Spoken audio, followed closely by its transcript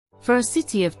For a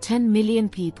city of 10 million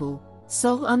people,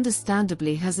 Seoul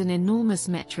understandably has an enormous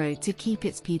metro to keep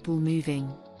its people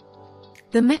moving.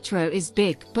 The metro is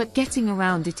big, but getting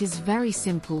around it is very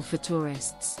simple for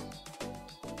tourists.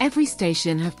 Every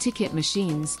station have ticket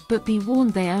machines, but be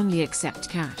warned they only accept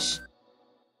cash.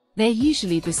 They're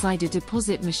usually beside a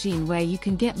deposit machine where you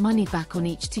can get money back on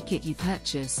each ticket you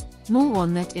purchase. More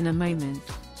on that in a moment.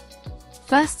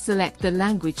 First, select the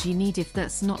language you need if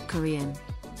that's not Korean.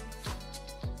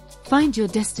 Find your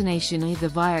destination either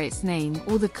via its name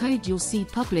or the code you'll see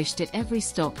published at every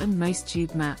stop and most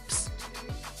tube maps.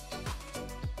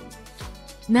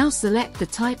 Now select the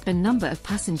type and number of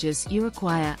passengers you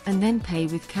require and then pay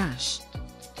with cash.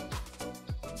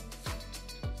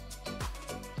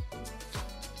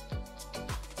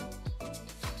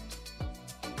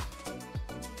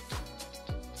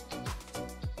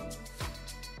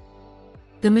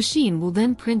 The machine will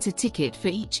then print a ticket for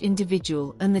each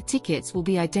individual, and the tickets will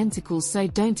be identical, so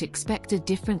don't expect a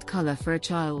different color for a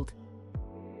child.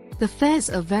 The fares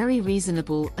are very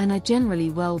reasonable and are generally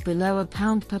well below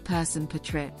 £1 per person per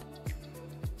trip.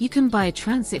 You can buy a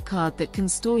transit card that can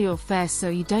store your fare so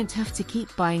you don't have to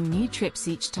keep buying new trips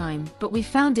each time, but we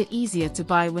found it easier to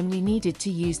buy when we needed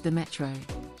to use the metro.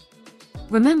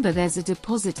 Remember, there's a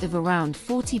deposit of around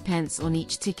 40 pence on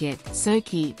each ticket, so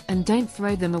keep and don't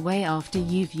throw them away after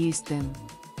you've used them.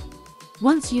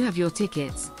 Once you have your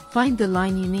tickets, find the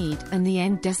line you need, and the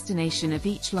end destination of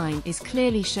each line is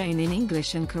clearly shown in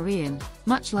English and Korean,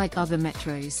 much like other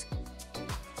metros.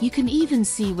 You can even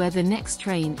see where the next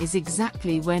train is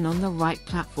exactly when on the right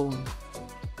platform.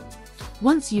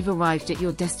 Once you've arrived at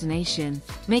your destination,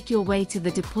 make your way to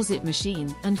the deposit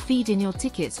machine and feed in your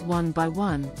tickets one by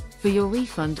one, for your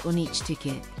refund on each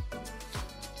ticket.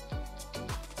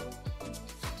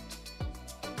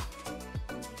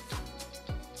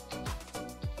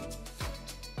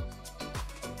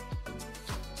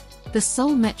 The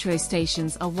Seoul metro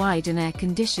stations are wide and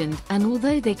air-conditioned, and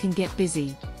although they can get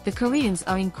busy, the Koreans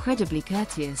are incredibly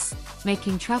courteous,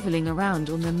 making traveling around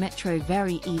on the metro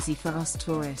very easy for us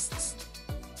tourists.